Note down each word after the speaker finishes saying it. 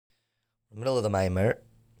In the middle of the Maimer,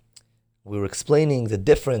 we were explaining the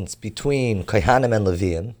difference between Kehnim and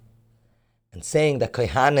Levim, and saying that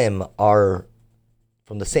Kehnim are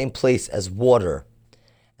from the same place as water,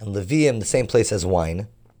 and Levim the same place as wine.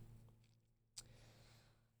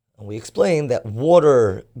 And we explained that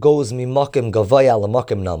water goes mimakim gavaya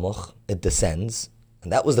lamakim namuch, it descends,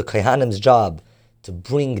 and that was the Kehanim's job, to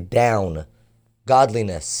bring down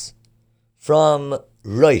godliness from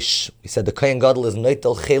Roish. We said the Kohen Gadol is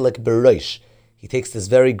Noitel Chelek B'Roish. He takes this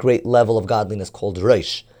very great level of godliness called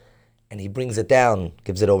Roish, and he brings it down,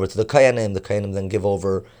 gives it over to the Kohanim. The Kohanim then give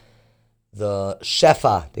over the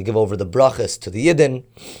Shefa, they give over the brachas to the Yidden.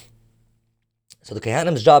 So the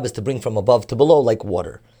Kohanim's job is to bring from above to below like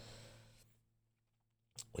water.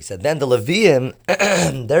 We said then the Levim,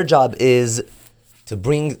 their job is to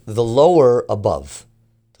bring the lower above,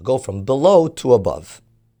 to go from below to above.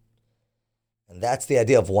 And that's the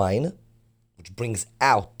idea of wine, which brings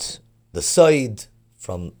out the side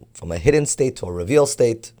from a hidden state to a revealed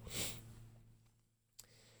state.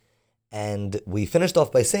 And we finished off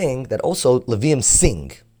by saying that also Levim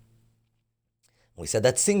sing. We said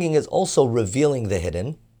that singing is also revealing the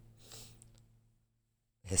hidden,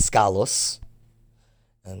 hiskalos.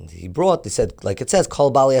 And he said, like it says, Kol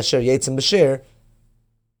Bali Asher Yetzim B'Shir,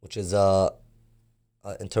 which is a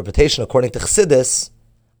interpretation according to Chassidus,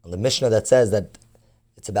 on the Mishnah that says that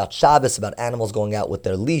it's about Shabbos, about animals going out with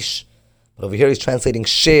their leash. But over here he's translating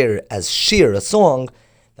shir as shir, a song,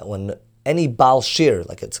 that when any Baal shir,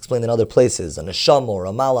 like it's explained in other places, a neshama or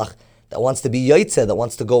a malach, that wants to be yotzeh, that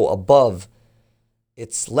wants to go above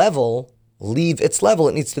its level, leave its level,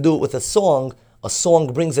 it needs to do it with a song. A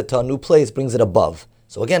song brings it to a new place, brings it above.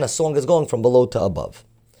 So again, a song is going from below to above.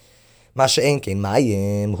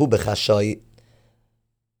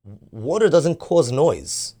 Water doesn't cause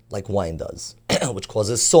noise like wine does, which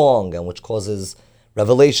causes song and which causes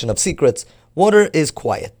revelation of secrets. Water is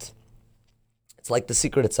quiet. It's like the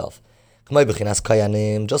secret itself. Just like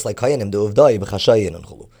da'uvdoi,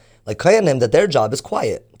 בחשאי. Like Kehnim, that their job is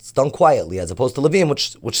quiet. It's done quietly, as opposed to Levim,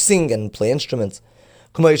 which sing and play instruments.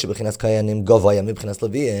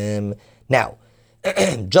 Now,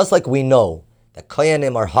 just like we know that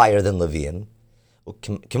Kehnim are higher than Levim, like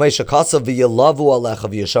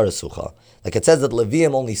it says that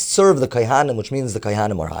Levim only serve the Kehnim, which means the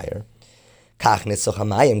Kehnim are higher.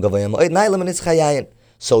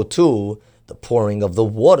 So too, the pouring of the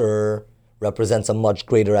water represents a much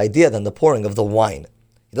greater idea than the pouring of the wine.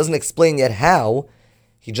 He doesn't explain yet how,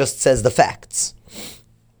 he just says the facts.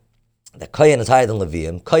 That Kayin is higher than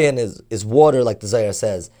Levim. Kayin is water, like the Zohar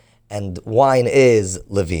says, and wine is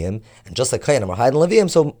Levim. And just like Kayin are higher than Levim,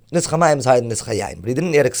 so Hamayim is higher than Hayin. But he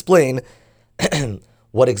didn't yet explain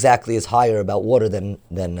what exactly is higher about water than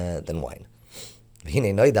wine.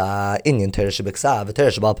 Ve'ine Nodע, ענין תורה שבכתב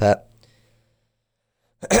ותורה שבעל.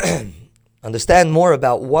 Understand more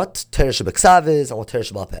about what Torah שבכתב is and what Torah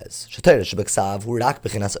שבעל is. שתורה שבכתב הוא רק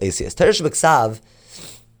בחינת אייסיס. Torah שבכתב,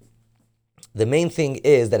 the main thing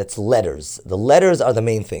is that it's letters. The letters are the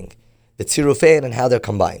main thing. ותצירופיהן and how they're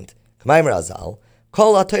combined. כמארז,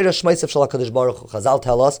 כל התורה שמייסף של הקדוש ברוך הוא. Chazal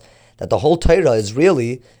tell us that the whole Torah is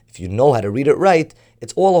really, if you know how to read it right,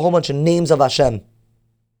 it's all a whole bunch of names of Hashem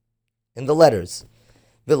in the letters.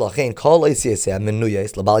 That's why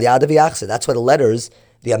the letters,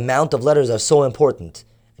 the amount of letters are so important.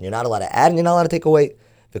 And you're not allowed to add and you're not allowed to take away.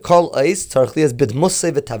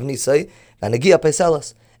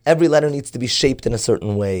 Every letter needs to be shaped in a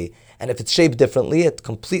certain way. And if it's shaped differently, it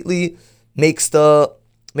completely makes the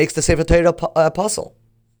Sefer Torah apostle.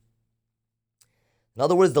 In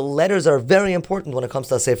other words, the letters are very important when it comes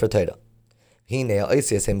to a Sefer Torah. Whine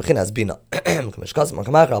oisies bina.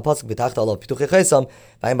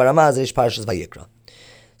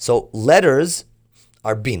 So letters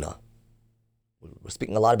are bina. We're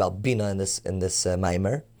speaking a lot about bina in this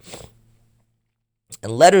maimer.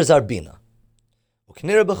 And letters are bina. Like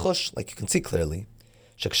you can see clearly,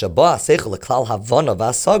 that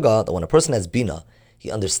when a person has bina, he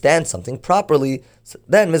understands something properly, so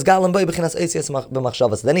then he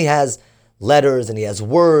has letters and he has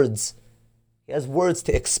words. He has words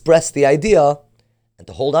to express the idea and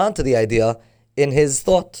to hold on to the idea in his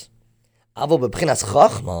thought. But in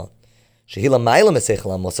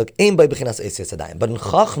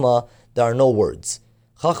Chachma, there are no words.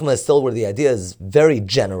 Chachma is still where the idea is very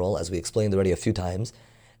general, as we explained already a few times.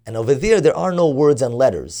 And over there are no words and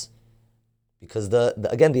letters. Because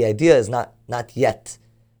the idea is not yet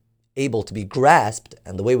able to be grasped,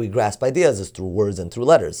 and the way we grasp ideas is through words and through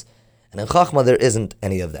letters. And in Chachma, there isn't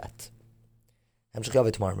any of that.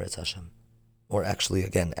 Tomorrow, or actually,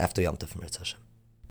 again, after Yom Tov, Hashem.